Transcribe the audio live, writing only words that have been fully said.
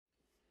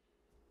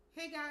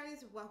Hey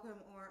guys, welcome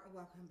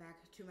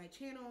back to my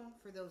channel.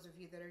 For those of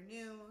you that are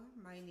new,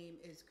 my name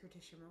is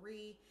Kertisha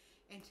Marie,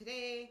 and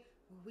today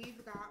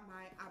we've got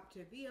my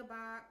Optavia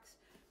box.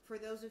 For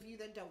those of you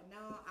that don't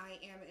know,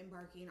 I am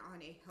embarking on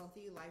a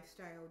healthy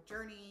lifestyle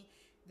journey.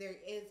 There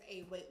is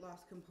a weight loss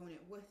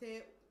component with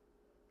it,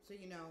 so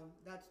you know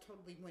that's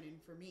totally winning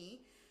for me.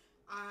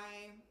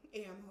 I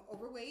am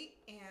overweight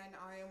and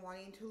I am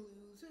wanting to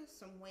lose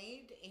some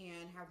weight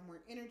and have more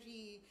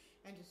energy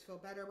and just feel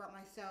better about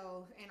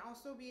myself, and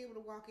also be able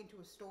to walk into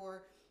a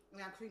store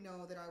and actually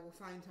know that I will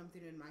find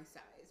something in my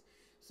size.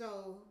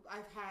 So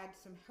I've had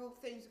some health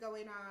things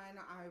going on.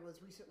 I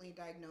was recently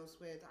diagnosed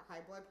with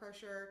high blood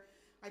pressure.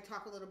 I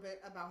talk a little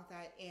bit about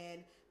that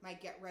in my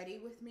Get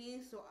Ready With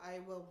Me, so I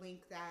will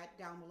link that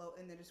down below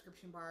in the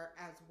description bar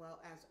as well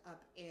as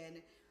up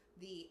in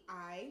the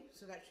eye,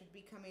 so that should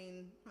be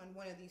coming on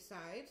one of these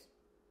sides.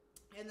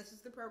 And this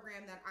is the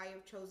program that I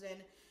have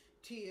chosen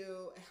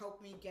to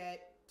help me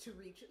get to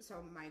reach some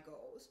of my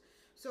goals.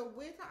 So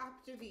with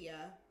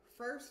Optavia,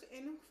 first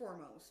and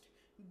foremost,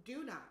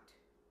 do not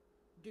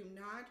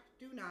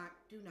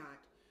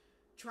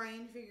try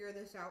and figure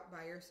this out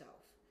by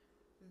yourself.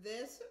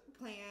 This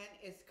plan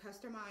is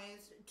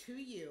customized to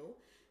you.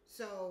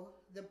 So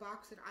the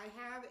box that I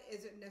have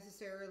isn't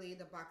necessarily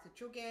the box that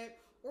you'll get,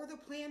 or the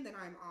plan that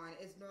I'm on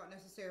is not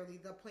necessarily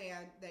the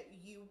plan that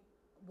you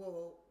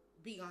will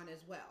be on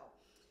as well.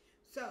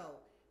 So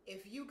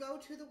if you go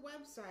to the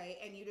website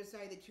and you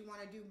decide that you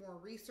want to do more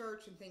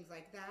research and things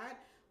like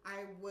that,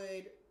 I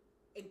would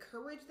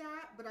encourage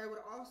that, but I would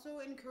also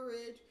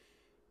encourage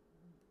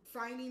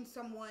finding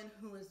someone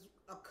who is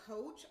a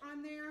coach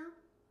on there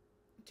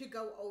to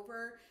go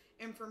over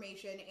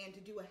information and to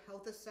do a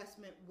health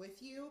assessment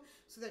with you,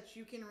 so that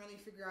you can really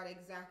figure out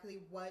exactly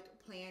what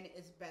plan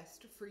is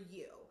best for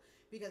you,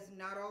 because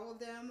not all of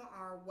them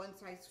are one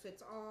size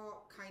fits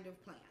all kind of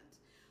plans.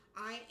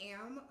 I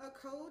am a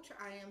coach.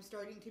 I am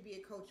starting to be a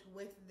coach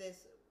with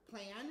this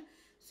plan.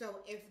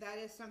 So if that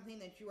is something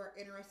that you are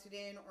interested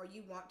in, or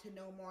you want to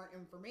know more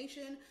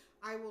information,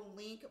 I will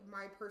link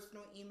my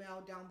personal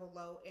email down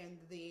below in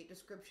the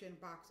description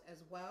box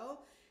as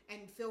well.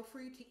 And feel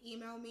free to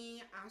email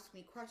me, ask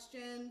me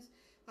questions,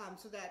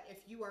 so that if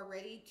you are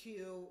ready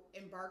to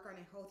embark on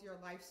a healthier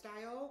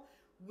lifestyle,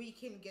 we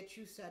can get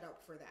you set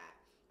up for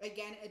that.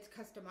 Again, it's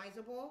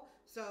customizable,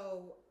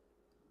 so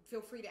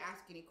feel free to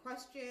ask any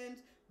questions.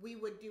 We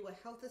would do a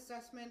health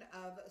assessment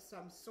of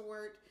some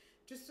sort,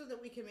 just so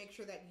that we can make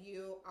sure that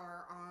you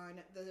are on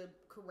the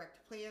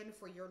correct plan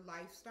for your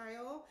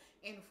lifestyle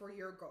and for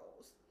your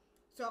goals.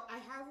 So I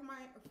have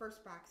my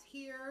first box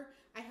here.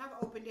 I have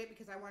opened it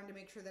because I wanted to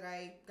make sure that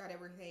I got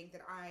everything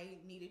that I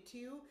needed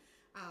to.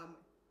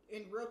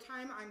 In real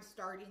time, I'm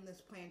starting this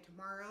plan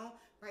tomorrow.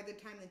 By the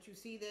time that you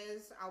see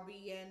this, I'll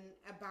be in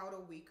about a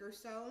week or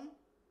so.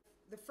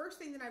 The first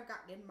thing that I've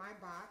gotten in my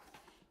box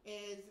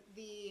is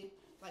the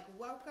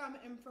welcome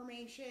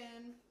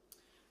information.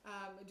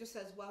 It just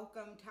says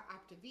welcome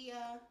to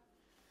Optavia.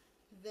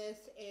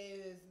 This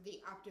is the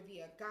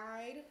Optavia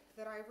guide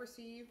that I've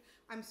received.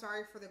 I'm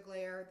sorry for the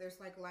glare. There's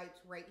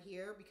lights right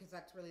here because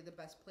that's really the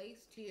best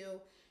place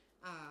to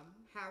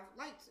have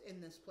lights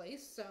in this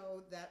place.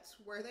 So that's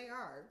where they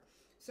are.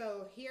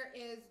 So here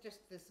is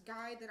just this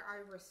guide that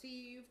I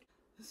received.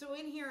 So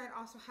in here it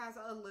also has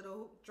a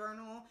little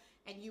journal,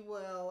 and you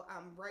will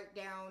write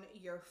down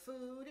your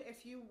food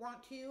if you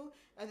want to,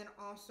 and then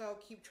also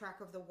keep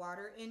track of the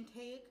water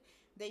intake.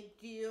 They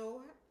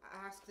do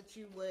ask that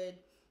you would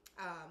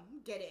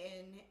get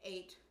in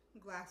 8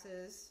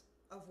 glasses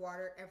of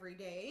water every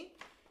day.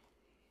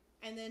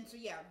 And then, so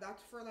yeah,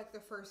 that's for the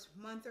first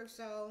month or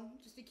so,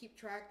 just to keep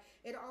track.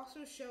 It also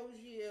shows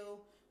you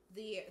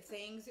the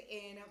things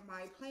in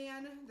my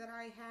plan that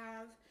I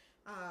have,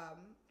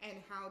 and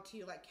how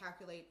to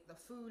calculate the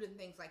food and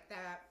things like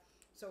that.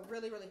 So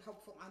really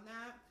helpful on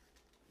that.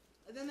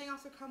 And then they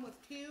also come with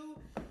 2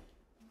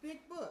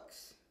 big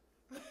books.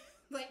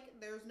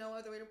 There's no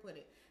other way to put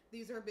it.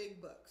 These are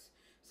big books.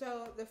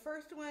 So the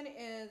first one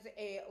is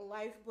a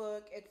life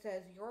book. It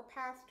says Your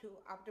Path to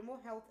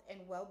Optimal Health and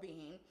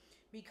Well-Being,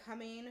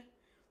 Becoming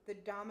the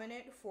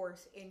Dominant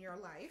Force in Your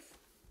Life.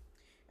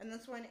 And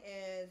this one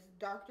is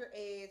Dr.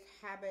 A's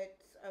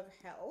Habits of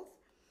Health.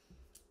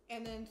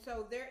 And then,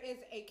 so there is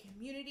a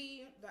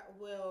community that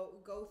will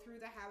go through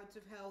the habits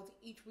of health.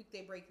 Each week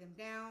they break them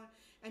down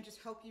and just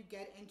help you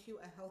get into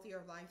a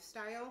healthier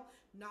lifestyle,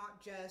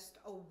 not just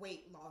a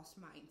weight loss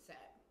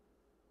mindset.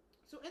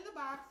 So in the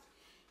box,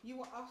 you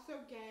will also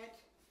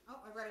get, oh,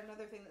 I read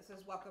another thing that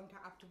says welcome to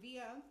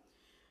Optavia.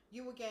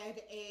 You will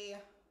get a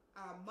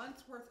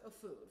month's worth of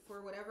food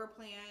for whatever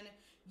plan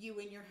you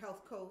and your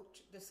health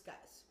coach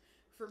discuss.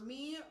 For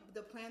me,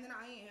 the plan that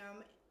I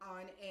am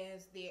on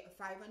is the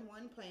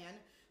 5-in-1 plan.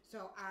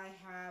 So I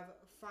have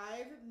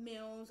 5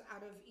 meals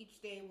out of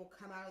each day will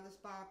come out of this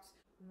box.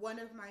 One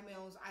of my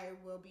meals I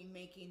will be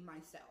making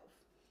myself.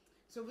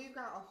 So we've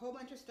got a whole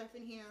bunch of stuff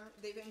in here.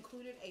 They've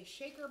included a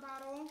shaker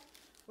bottle,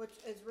 which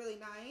is really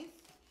nice.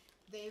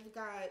 They've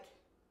got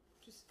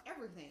just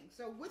everything.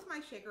 So with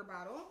my shaker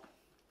bottle,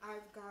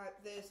 I've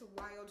got this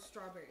wild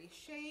strawberry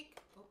shake.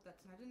 Oh,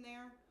 that's not in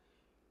there.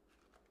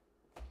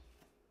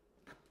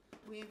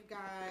 We've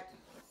got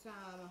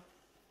some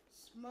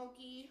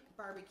smoky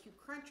barbecue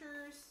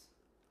crunchers.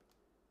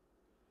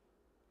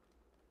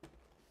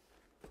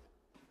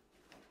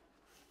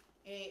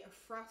 A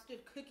frosted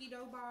cookie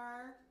dough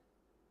bar.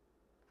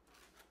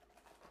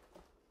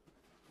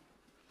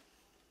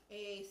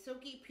 A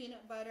silky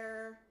peanut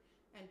butter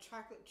and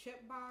chocolate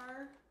chip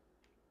bar.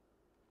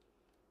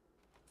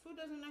 Food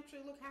doesn't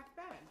actually look half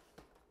bad.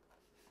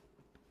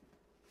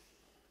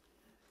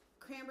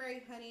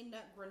 Cranberry honey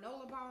nut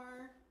granola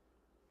bar.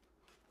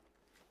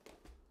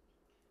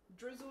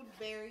 Drizzled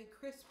berry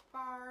crisp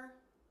bar.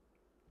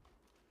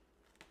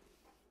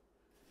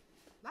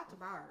 Lots of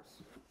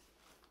bars.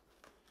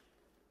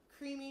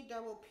 Creamy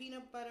double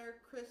peanut butter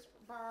crisp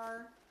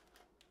bar.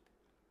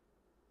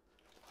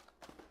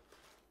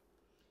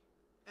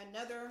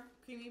 Another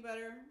creamy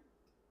butter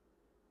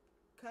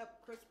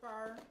cup crisp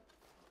bar.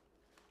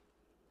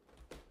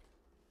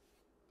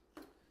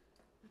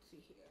 Let's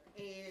see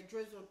here. A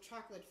drizzled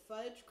chocolate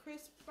fudge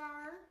crisp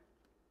bar.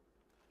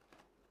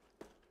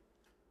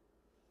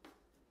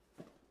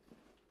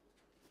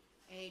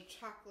 A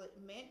chocolate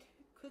mint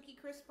cookie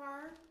crisp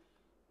bar.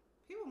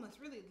 People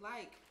must really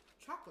like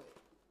chocolate,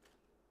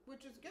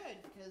 which is good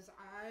because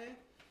I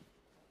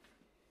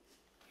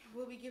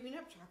will be giving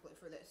up chocolate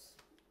for this.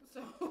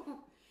 So,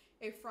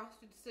 a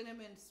frosted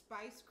cinnamon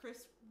spice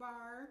crisp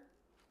bar.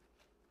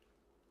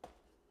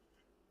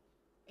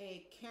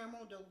 A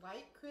caramel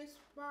delight crisp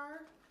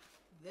bar.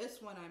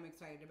 This one I'm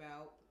excited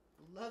about.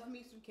 Love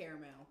me some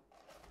caramel.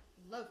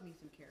 Love me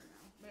some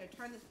caramel. I'm going to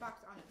turn this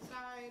box on its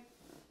side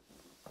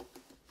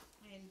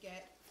and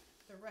get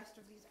the rest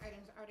of these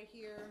items out of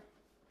here.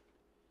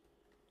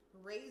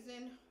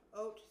 Raisin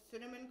oat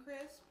cinnamon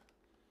crisp.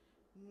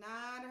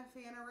 Not a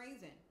fan of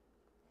raisin.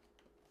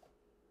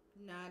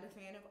 Not a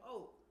fan of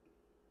oat.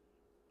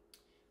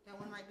 That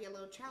one might be a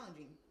little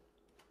challenging.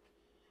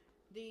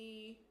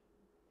 The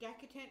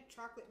decadent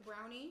chocolate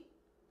brownie.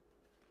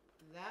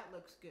 That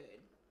looks good.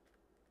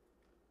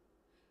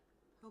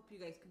 Hope you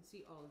guys can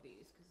see all of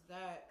these because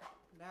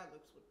that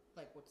looks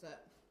like what's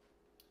up.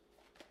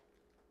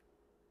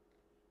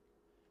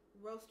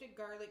 Roasted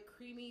garlic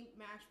creamy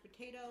mashed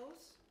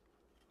potatoes.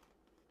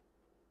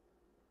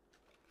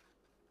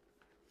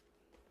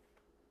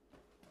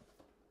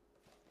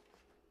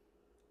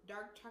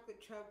 Dark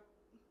chocolate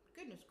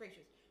goodness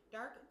gracious.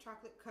 Dark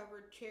chocolate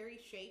covered cherry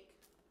shake.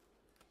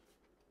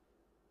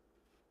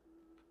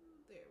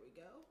 There we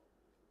go.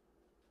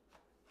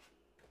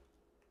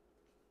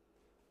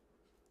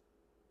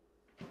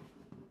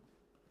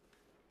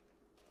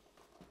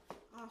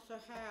 Also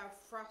have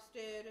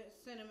frosted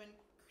cinnamon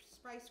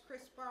spice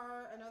crisp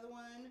bar, another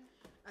one,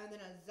 and then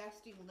a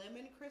zesty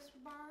lemon crisp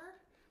bar.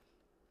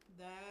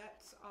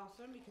 That's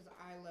awesome because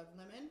I love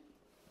lemon.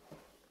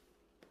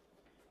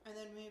 And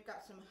then we've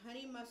got some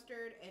honey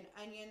mustard and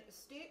onion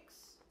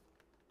sticks.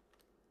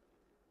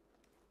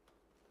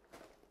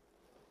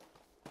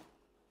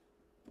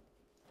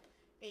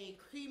 A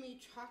creamy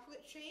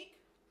chocolate shake.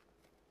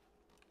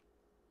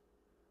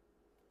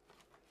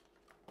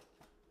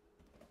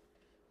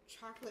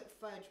 Chocolate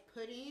fudge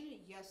pudding.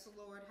 Yes,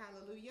 Lord,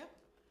 hallelujah.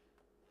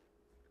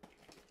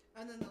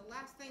 And then the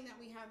last thing that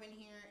we have in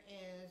here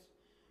is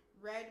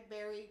red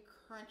berry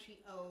crunchy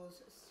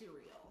O's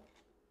cereal.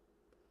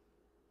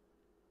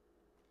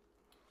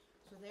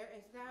 So there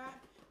is that.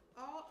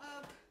 All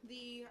of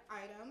the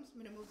items,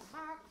 I'm going to move the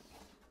box.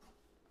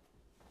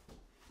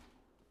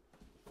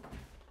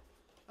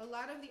 A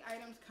lot of the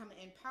items come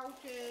in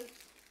pouches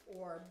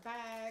or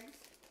bags,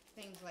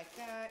 things like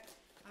that.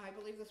 I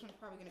believe this one's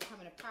probably going to come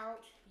in a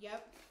pouch.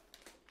 Yep.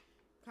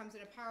 Comes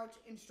in a pouch.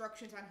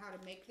 Instructions on how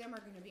to make them are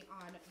going to be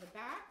on the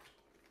back.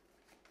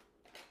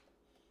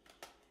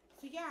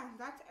 So yeah,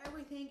 that's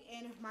everything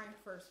in my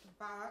first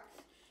box.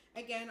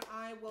 Again,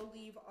 I will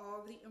leave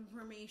all the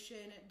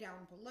information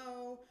down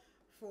below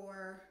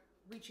for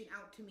reaching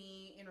out to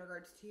me in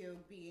regards to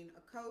being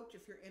a coach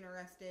if you're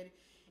interested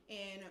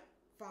in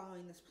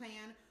following this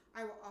plan.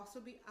 I will also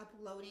be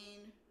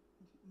uploading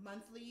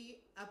monthly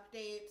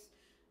updates,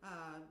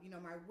 you know,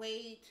 my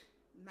weight,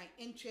 my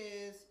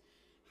inches,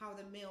 how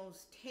the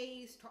meals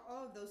taste,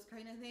 all of those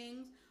kind of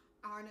things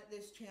on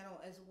this channel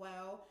as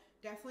well.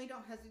 Definitely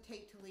don't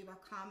hesitate to leave a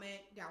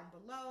comment down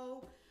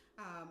below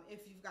if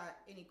you've got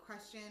any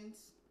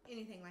questions,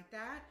 anything like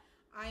that.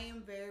 I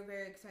am very,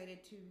 very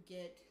excited to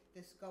get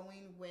this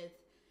going with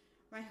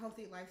my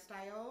healthy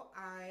lifestyle.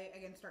 I,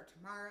 again, start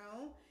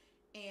tomorrow.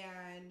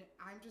 And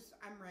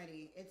I'm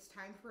ready. It's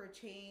time for a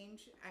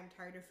change. I'm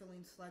tired of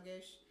feeling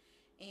sluggish,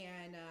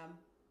 and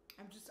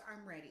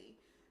I'm ready.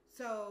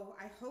 So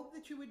I hope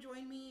that you would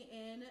join me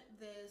in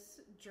this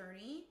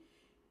journey.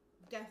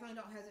 Definitely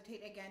don't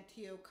hesitate again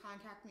to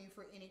contact me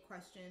for any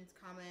questions,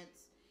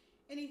 comments,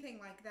 anything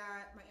like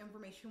that. My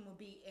information will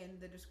be in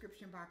the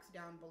description box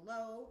down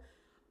below.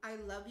 I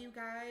love you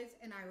guys,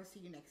 and I will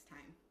see you next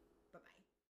time.